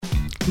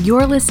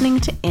You're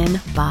listening to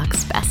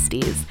Inbox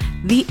Besties,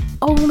 the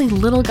only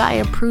little guy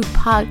approved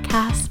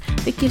podcast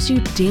that gives you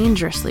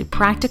dangerously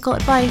practical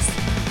advice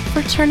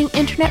for turning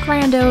internet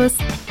randos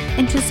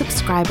into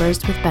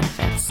subscribers with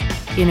benefits.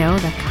 You know,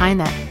 the kind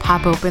that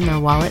pop open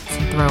their wallets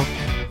and throw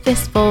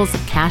fistfuls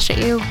of cash at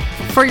you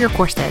for your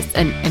courses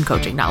and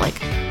coaching, not like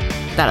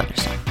that other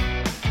stuff.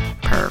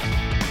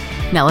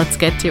 Now let's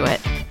get to it.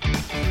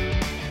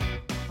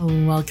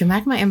 Welcome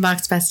back, my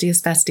Inbox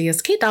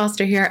Besties. Kate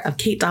Doster here of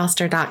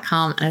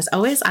katedoster.com. And as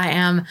always, I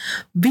am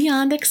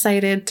beyond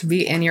excited to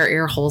be in your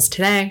ear holes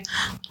today.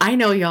 I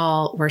know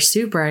y'all were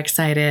super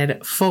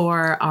excited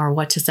for our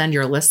What to Send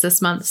Your List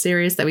This Month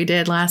series that we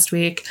did last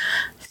week.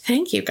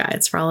 Thank you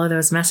guys for all of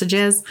those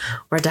messages.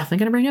 We're definitely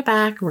going to bring it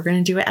back. We're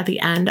going to do it at the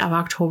end of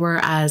October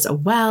as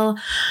well.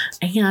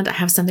 And I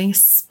have something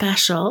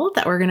special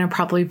that we're going to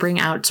probably bring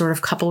out, sort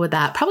of couple with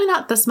that. Probably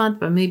not this month,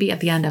 but maybe at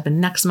the end of the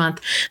next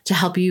month to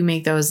help you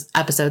make those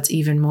episodes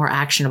even more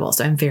actionable.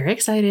 So I'm very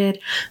excited.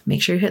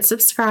 Make sure you hit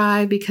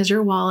subscribe because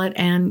your wallet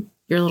and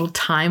your little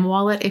time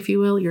wallet, if you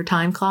will, your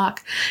time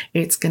clock,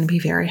 it's going to be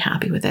very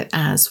happy with it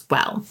as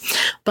well.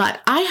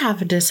 But I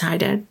have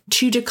decided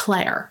to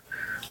declare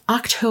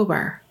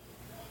October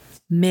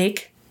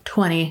Make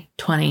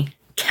 2020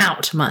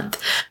 Count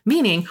month,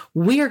 meaning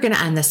we are going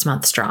to end this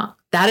month strong.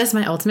 That is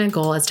my ultimate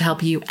goal, is to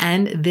help you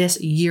end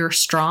this year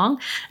strong.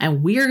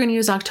 And we are going to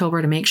use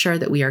October to make sure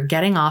that we are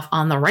getting off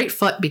on the right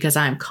foot, because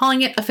I'm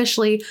calling it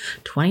officially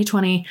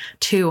 2020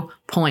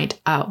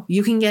 2.0.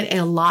 You can get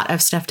a lot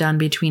of stuff done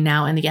between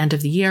now and the end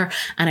of the year.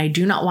 And I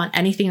do not want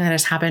anything that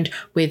has happened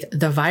with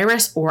the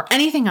virus or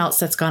anything else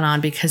that's gone on,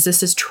 because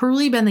this has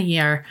truly been the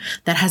year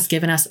that has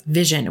given us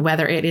vision,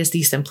 whether it is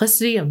the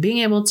simplicity of being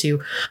able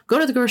to go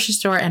to the grocery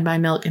store and buy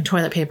milk and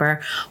toilet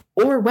paper,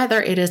 or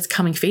whether it is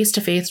coming face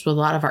to face with a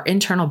lot of our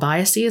internal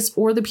biases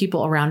or the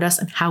people around us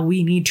and how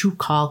we need to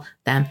call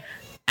them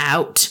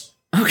out.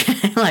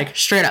 Okay. Like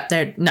straight up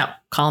there. No,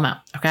 call them out.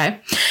 Okay.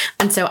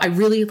 And so I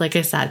really, like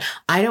I said,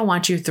 I don't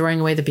want you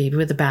throwing away the baby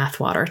with the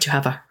bathwater, to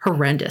have a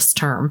horrendous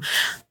term.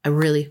 I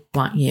really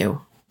want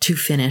you to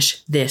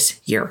finish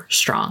this year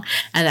strong.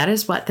 And that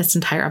is what this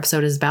entire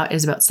episode is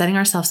about setting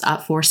ourselves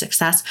up for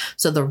success.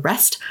 So the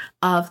rest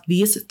of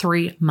these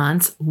 3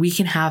 months, we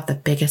can have the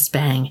biggest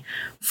bang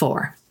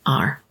for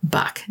our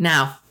buck.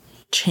 Now,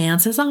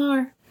 chances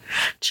are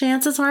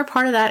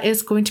part of that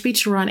is going to be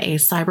to run a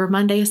Cyber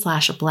Monday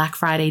 / Black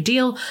Friday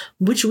deal,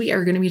 which we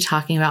are going to be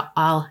talking about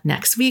all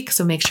next week.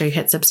 So make sure you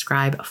hit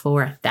subscribe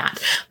for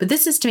that. But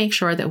this is to make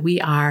sure that we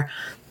are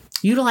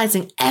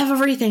utilizing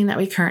everything that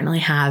we currently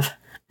have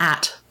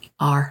at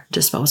our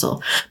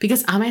disposal,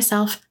 because I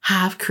myself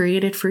have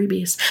created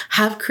freebies,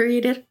 have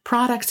created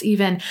products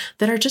even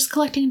that are just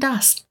collecting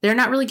dust. They're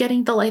not really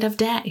getting the light of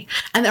day.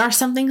 And there are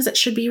some things that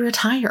should be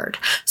retired.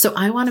 So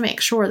I want to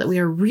make sure that we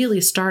are really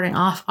starting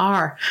off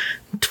our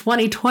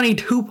 2020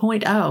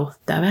 2.0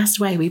 the best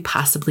way we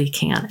possibly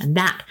can. And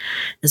that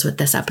is what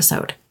this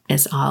episode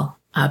is all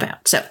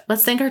about. So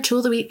let's thank our tool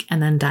of the week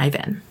and then dive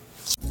in.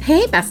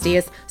 Hey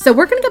besties, so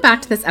we're going to go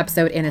back to this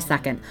episode in a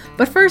second,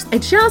 but first I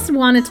just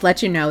wanted to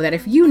let you know that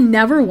if you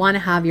never want to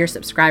have your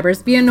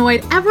subscribers be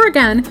annoyed ever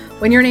again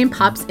when your name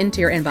pops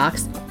into your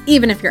inbox,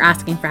 even if you're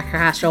asking for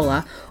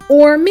cashola,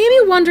 or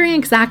maybe wondering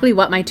exactly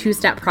what my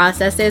 2-step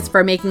process is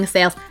for making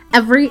sales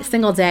every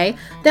single day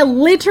that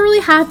literally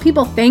have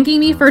people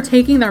thanking me for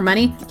taking their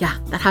money, yeah,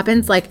 that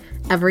happens like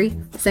every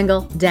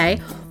single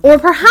day. Or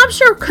perhaps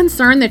you're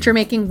concerned that you're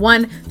making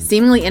one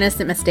seemingly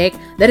innocent mistake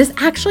that is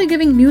actually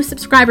giving new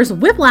subscribers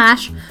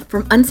whiplash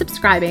from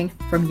unsubscribing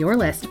from your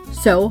list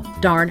so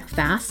darn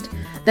fast.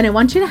 Then I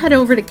want you to head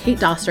over to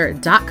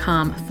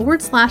katedoster.com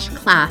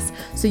 /class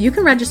so you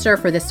can register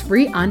for this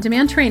free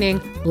on-demand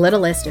training, Little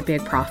List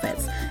Big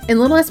Profits. In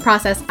Little List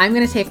process, I'm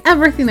going to take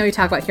everything that we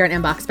talk about here on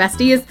Inbox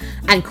Besties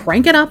and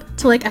crank it up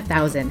to like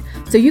 1,000.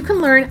 So you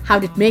can learn how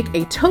to make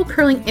a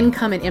toe-curling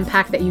income and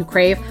impact that you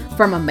crave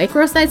from a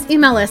micro-sized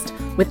email list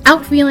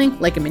without feeling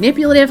like a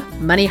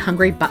manipulative,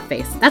 money-hungry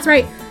buttface. That's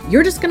right.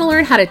 You're just going to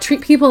learn how to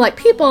treat people like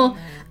people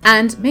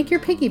and make your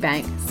piggy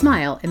bank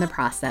smile in the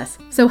process.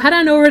 So head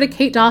on over to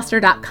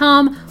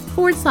katedoster.com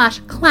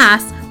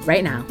 /class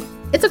right now.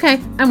 It's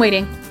okay. I'm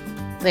waiting.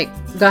 Like,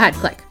 go ahead,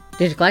 click.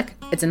 Did you click?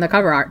 It's in the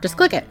cover art. Just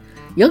click it.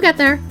 You'll get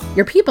there.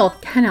 Your people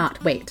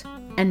cannot wait,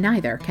 and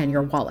neither can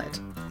your wallet.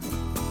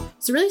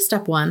 So really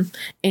step one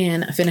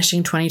in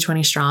finishing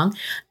 2020 strong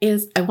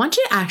is I want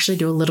you to actually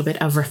do a little bit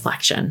of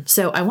reflection.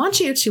 So I want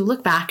you to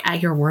look back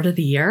at your word of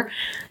the year.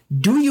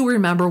 Do you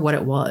remember what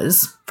it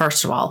was,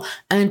 first of all?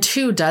 And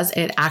 2, does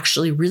it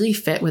actually really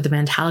fit with the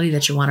mentality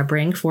that you want to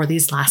bring for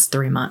these last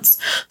 3 months?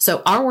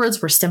 So our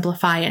words were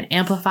simplify and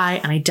amplify,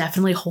 and I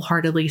definitely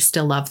wholeheartedly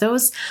still love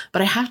those.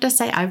 But I have to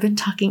say, I've been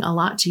talking a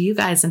lot to you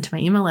guys into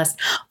my email list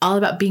all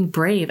about being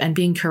brave and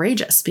being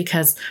courageous,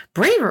 because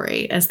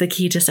bravery is the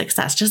key to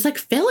success, just like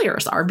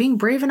failures are. Being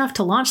brave enough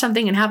to launch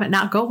something and have it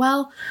not go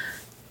well,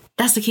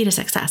 that's the key to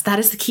success. That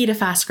is the key to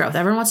fast growth.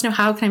 Everyone wants to know,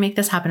 how can I make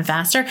this happen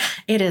faster?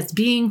 It is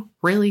being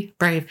really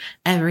brave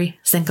every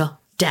single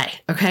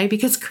day. Okay.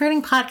 Because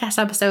creating podcast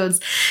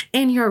episodes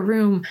in your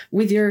room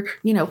with your,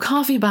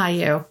 coffee by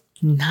you,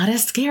 not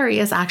as scary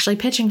as actually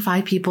pitching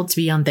 5 people to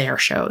be on their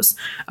shows.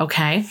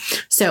 Okay.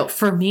 So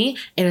for me,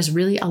 it is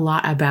really a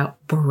lot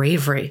about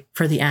bravery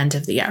for the end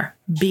of the year.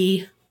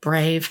 Be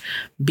brave,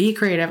 be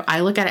creative. I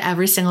look at it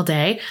every single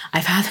day.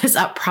 I've had this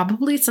up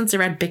probably since I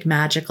read Big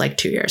Magic like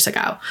 2 years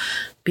ago.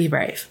 Be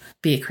brave,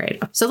 be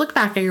creative. So look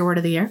back at your word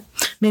of the year.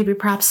 Maybe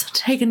perhaps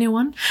take a new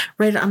one,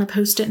 write it on a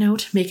Post-it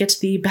note, make it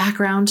the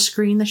background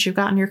screen that you've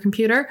got on your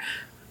computer.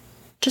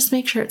 Just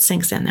make sure it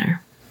sinks in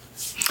there.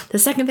 The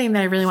second thing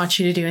that I really want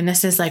you to do, and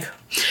this is like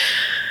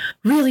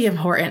really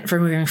important for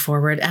moving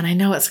forward, and I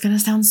know it's going to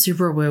sound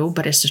super woo,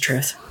 but it's the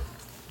truth.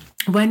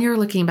 When you're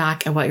looking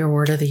back at what your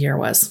word of the year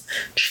was,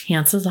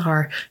 chances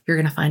are you're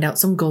going to find out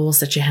some goals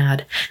that you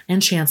had,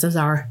 and chances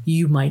are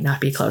you might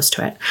not be close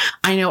to it.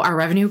 I know our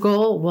revenue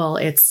goal, well,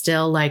 it's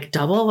still like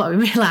double what we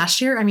made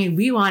last year. I mean,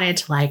 we wanted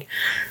to like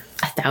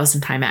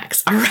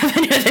 1,000x our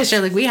revenue this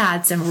year. Like we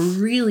had some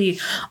really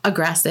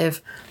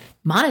aggressive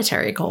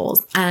monetary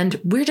goals, and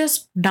we're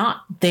just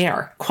not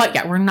there quite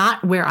yet. We're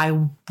not where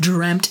I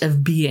dreamt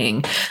of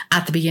being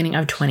at the beginning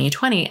of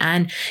 2020.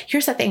 And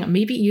here's the thing.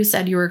 Maybe you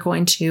said you were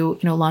going to,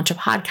 launch a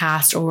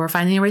podcast or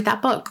finally write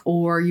that book,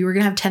 or you were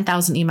going to have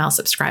 10,000 email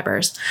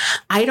subscribers.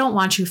 I don't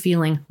want you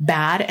feeling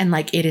bad and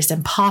like it is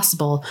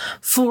impossible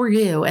for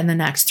you in the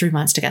next 3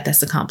 months to get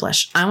this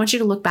accomplished. I want you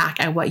to look back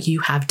at what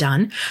you have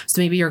done.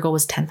 So maybe your goal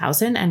was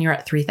 10,000 and you're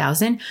at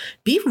 3,000.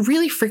 Be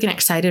really freaking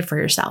excited for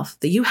yourself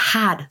that you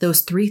had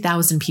those 3,000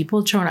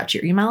 people showing up to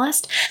your email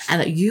list,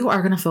 and that you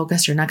are going to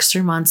focus your next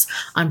 3 months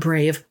on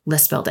brave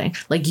list building.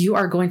 Like you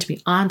are going to be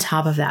on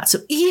top of that. So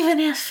even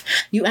if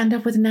you end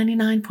up with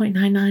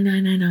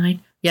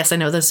 99.99999, yes, I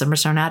know those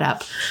numbers don't add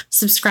up,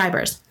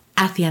 subscribers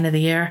at the end of the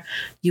year,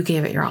 you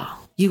gave it your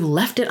all. You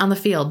left it on the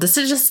field. This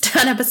is just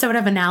an episode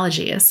of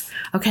analogies.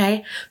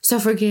 Okay. So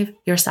forgive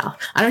yourself.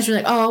 I don't want you to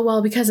be like, oh,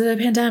 well, because of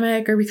the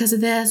pandemic or because of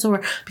this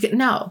or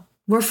no,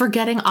 we're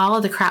forgetting all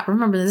of the crap.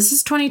 Remember, this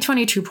is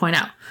 2020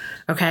 2.0.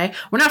 Okay.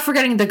 We're not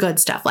forgetting the good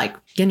stuff. Like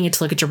you need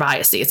to look at your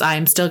biases. I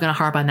am still going to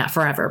harp on that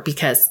forever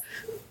because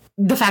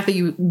the fact that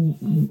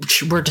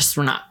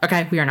we're not,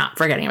 okay. We are not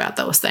forgetting about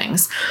those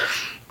things,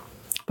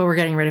 but we're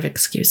getting rid of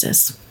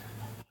excuses.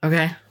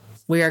 Okay.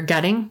 We are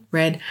getting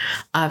rid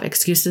of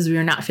excuses. We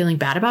are not feeling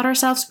bad about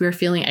ourselves. We are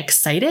feeling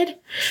excited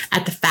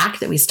at the fact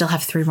that we still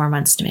have 3 more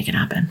months to make it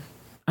happen.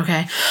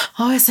 Okay.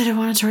 Oh, I said I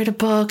wanted to write a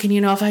book. And,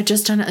 if I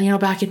just done it,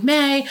 back in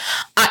May,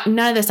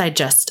 none of this,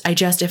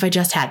 if I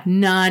just had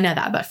none of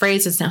that, but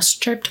phrase is now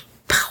stripped.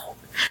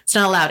 It's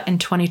not allowed in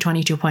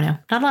 2020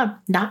 2.0.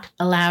 Not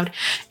allowed.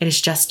 It is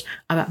just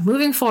about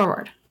moving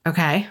forward.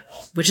 Okay.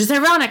 Which is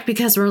ironic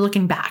because we're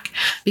looking back,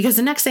 because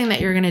the next thing that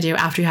you're going to do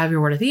after you have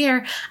your word of the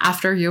year,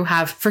 after you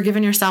have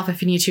forgiven yourself,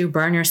 if you need to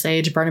burn your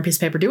sage, burn a piece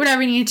of paper, do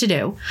whatever you need to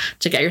do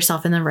to get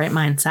yourself in the right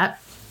mindset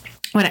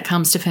when it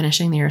comes to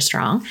finishing the year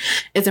strong,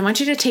 is I want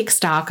you to take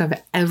stock of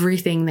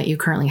everything that you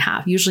currently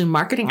have, usually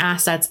marketing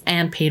assets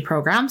and paid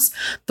programs.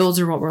 Those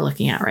are what we're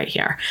looking at right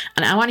here.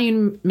 And I want you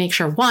to make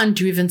sure, one,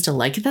 do you even still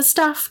like this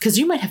stuff? Because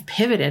you might have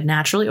pivoted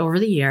naturally over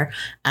the year,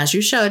 as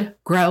you should,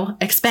 grow,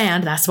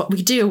 expand. That's what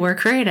we do. We're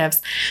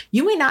creatives.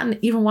 You may not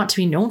even want to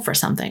be known for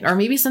something, or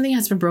maybe something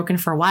has been broken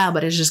for a while,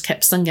 but it just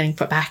kept on getting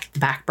put back to the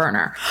back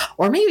burner.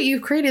 Or maybe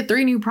you've created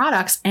 3 new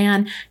products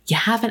and you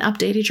haven't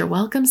updated your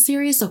welcome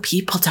series so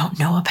people don't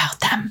know about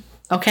them.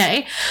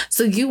 Okay.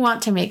 So you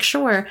want to make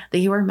sure that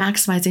you are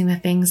maximizing the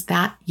things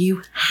that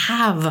you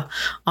have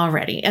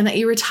already, and that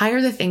you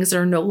retire the things that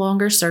are no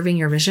longer serving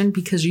your vision,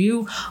 because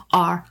you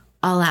are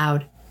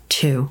allowed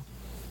to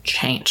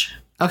change.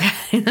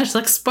 Okay. There's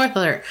like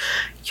spoiler,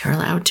 you're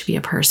allowed to be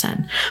a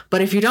person.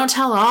 But if you don't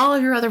tell all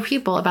of your other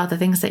people about the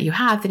things that you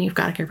have, then you've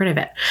got to get rid of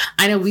it.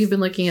 I know we've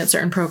been looking at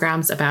certain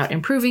programs about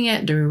improving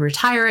it. Do we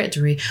retire it?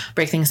 Do we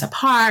break things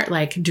apart?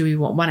 Like, do we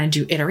want to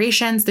do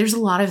iterations? There's a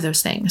lot of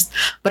those things,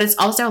 but it's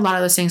also a lot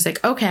of those things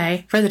like,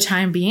 okay, for the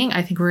time being,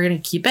 I think we're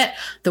going to keep it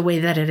the way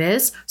that it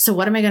is. So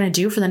what am I going to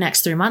do for the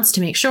next 3 months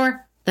to make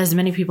sure that as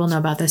many people know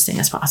about this thing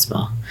as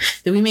possible,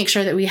 that we make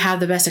sure that we have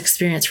the best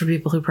experience for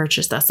people who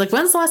purchase this? Like,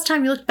 when's the last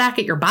time you looked back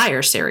at your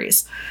buyer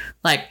series?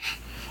 Like,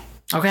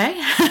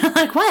 okay,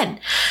 like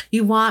when?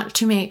 You want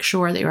to make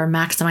sure that you are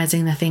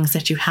maximizing the things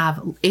that you have.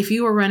 If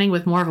you are running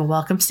with more of a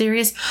welcome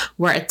series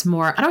where it's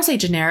more, I don't say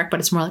generic, but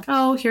it's more like,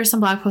 oh, here's some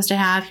blog posts I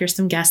have, here's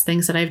some guest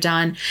things that I've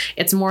done.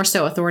 It's more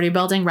so authority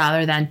building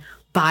rather than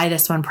buy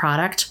this one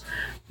product.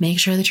 Make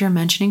sure that you're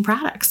mentioning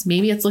products.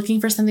 Maybe it's looking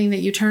for something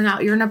that you turn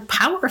out you're in a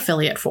power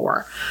affiliate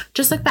for.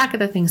 Just look back at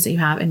the things that you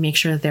have and make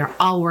sure that they're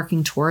all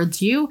working towards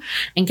you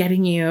and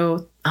getting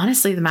you,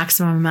 honestly, the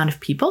maximum amount of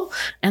people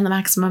and the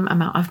maximum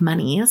amount of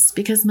monies,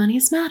 because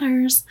monies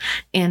matters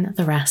in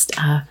the rest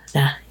of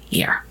the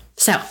year.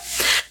 So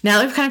now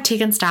that we've kind of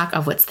taken stock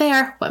of what's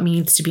there, what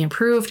needs to be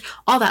improved,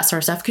 all that sort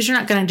of stuff, because you're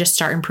not going to just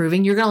start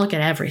improving. You're going to look at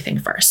everything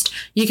first.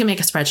 You can make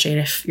a spreadsheet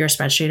if you're a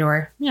spreadsheet,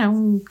 or,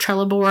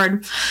 Trello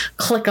board,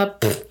 ClickUp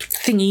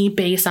thingy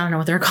base. I don't know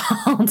what they're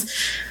called.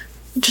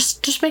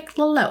 Just make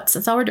little notes.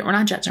 That's all we're doing. We're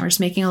not judging. We're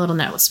just making a little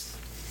notes.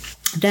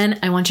 Then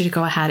I want you to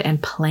go ahead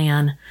and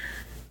plan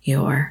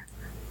your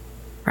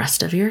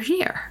rest of your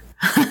year.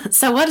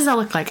 So what does that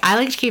look like? I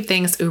like to keep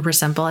things uber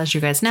simple, as you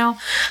guys know.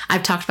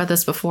 I've talked about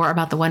this before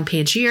about the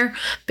 1-page year.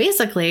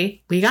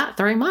 Basically, we got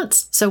 3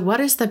 months. So what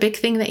is the big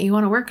thing that you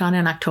want to work on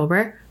in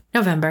October,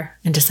 November,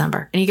 and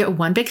December? And you get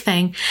one big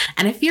thing.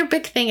 And if your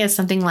big thing is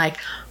something like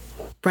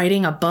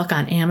writing a book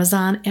on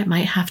Amazon, it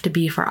might have to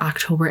be for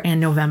October and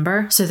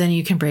November. So then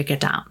you can break it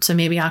down. So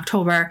maybe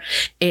October,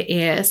 it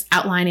is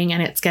outlining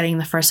and it's getting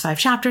the first 5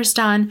 chapters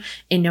done.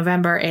 In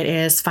November, it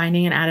is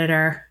finding an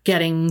editor,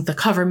 getting the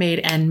cover made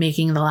and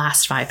making the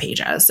last 5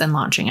 pages and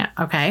launching it.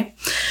 Okay.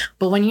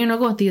 But when you know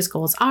what these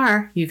goals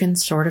are, you can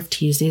sort of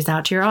tease these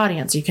out to your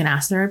audience. You can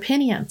ask their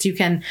opinions. You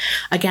can,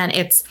 again,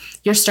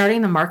 you're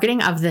starting the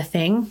marketing of the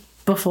thing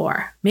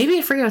before.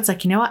 Maybe for you, it's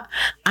like, you know what?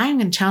 I'm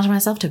going to challenge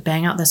myself to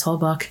bang out this whole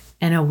book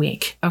in a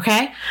week.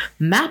 Okay.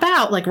 Map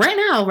out, like right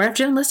now, right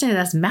after you're listening to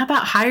this, map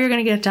out how you're going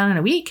to get it done in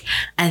a week.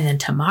 And then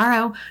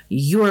tomorrow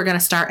you are going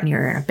to start and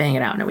you're going to bang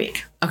it out in a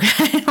week.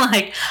 Okay.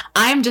 Like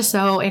I'm just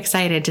so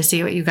excited to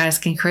see what you guys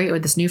can create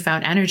with this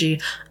newfound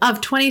energy of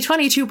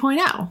 2020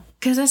 2.0.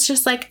 Because it's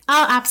just like,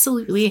 oh,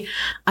 absolutely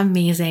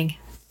amazing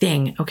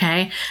thing.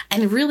 Okay.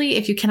 And really,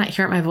 if you cannot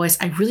hear my voice,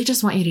 I really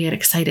just want you to get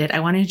excited. I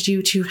wanted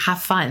you to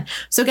have fun.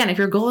 So again, if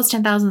your goal is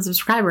 10,000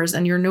 subscribers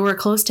and you're nowhere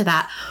close to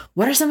that,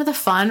 what are some of the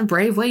fun,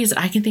 brave ways that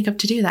I can think of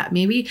to do that?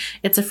 Maybe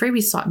it's a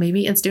freebie swap.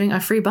 Maybe it's doing a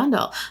free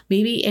bundle.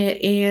 Maybe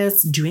it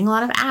is doing a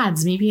lot of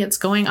ads. Maybe it's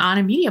going on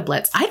a media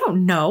blitz. I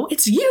don't know.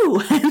 It's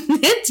you.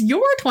 It's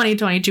your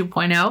 2020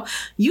 2.0.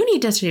 You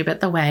need to shape it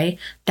the way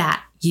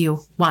that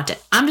you want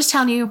it. I'm just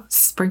telling you,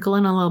 sprinkle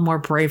in a little more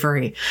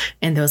bravery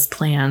in those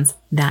plans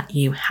that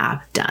you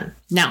have done.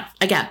 Now,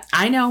 again,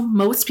 I know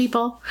most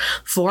people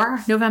for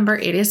November,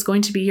 it is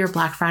going to be your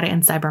Black Friday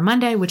and Cyber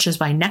Monday, which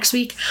is why next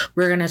week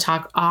we're going to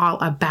talk all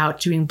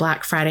about doing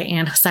Black Friday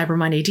and Cyber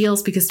Monday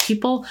deals because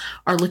people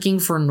are looking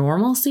for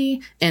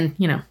normalcy and,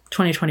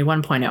 2020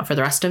 1.0 for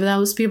the rest of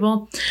those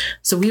people.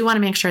 So we want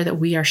to make sure that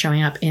we are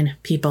showing up in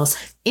people's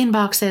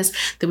inboxes,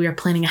 that we are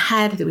planning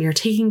ahead, that we are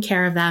taking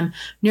care of them,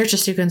 nurture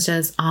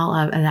sequences, all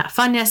of that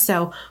funness.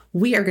 So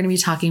we are going to be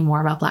talking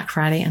more about Black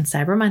Friday and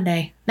Cyber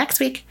Monday next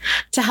week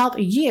to help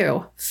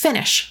you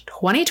finish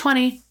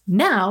 2020,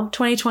 now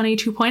 2020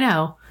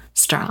 2.0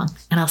 strong.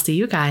 And I'll see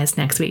you guys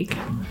next week.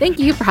 Thank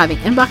you for having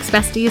Inbox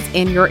Besties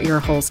in your ear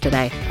holes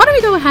today. Why don't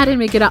we go ahead and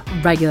make it a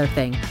regular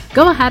thing?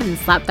 Go ahead and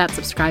slap that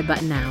subscribe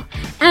button now.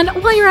 And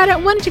while you're at it,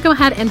 why don't you go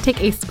ahead and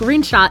take a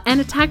screenshot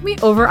and tag me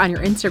over on your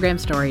Instagram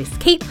stories,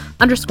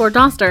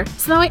 Kate_Doster,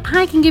 so that way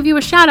I can give you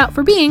a shout out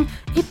for being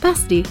a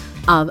bestie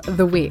of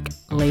the week.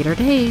 Later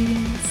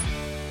days.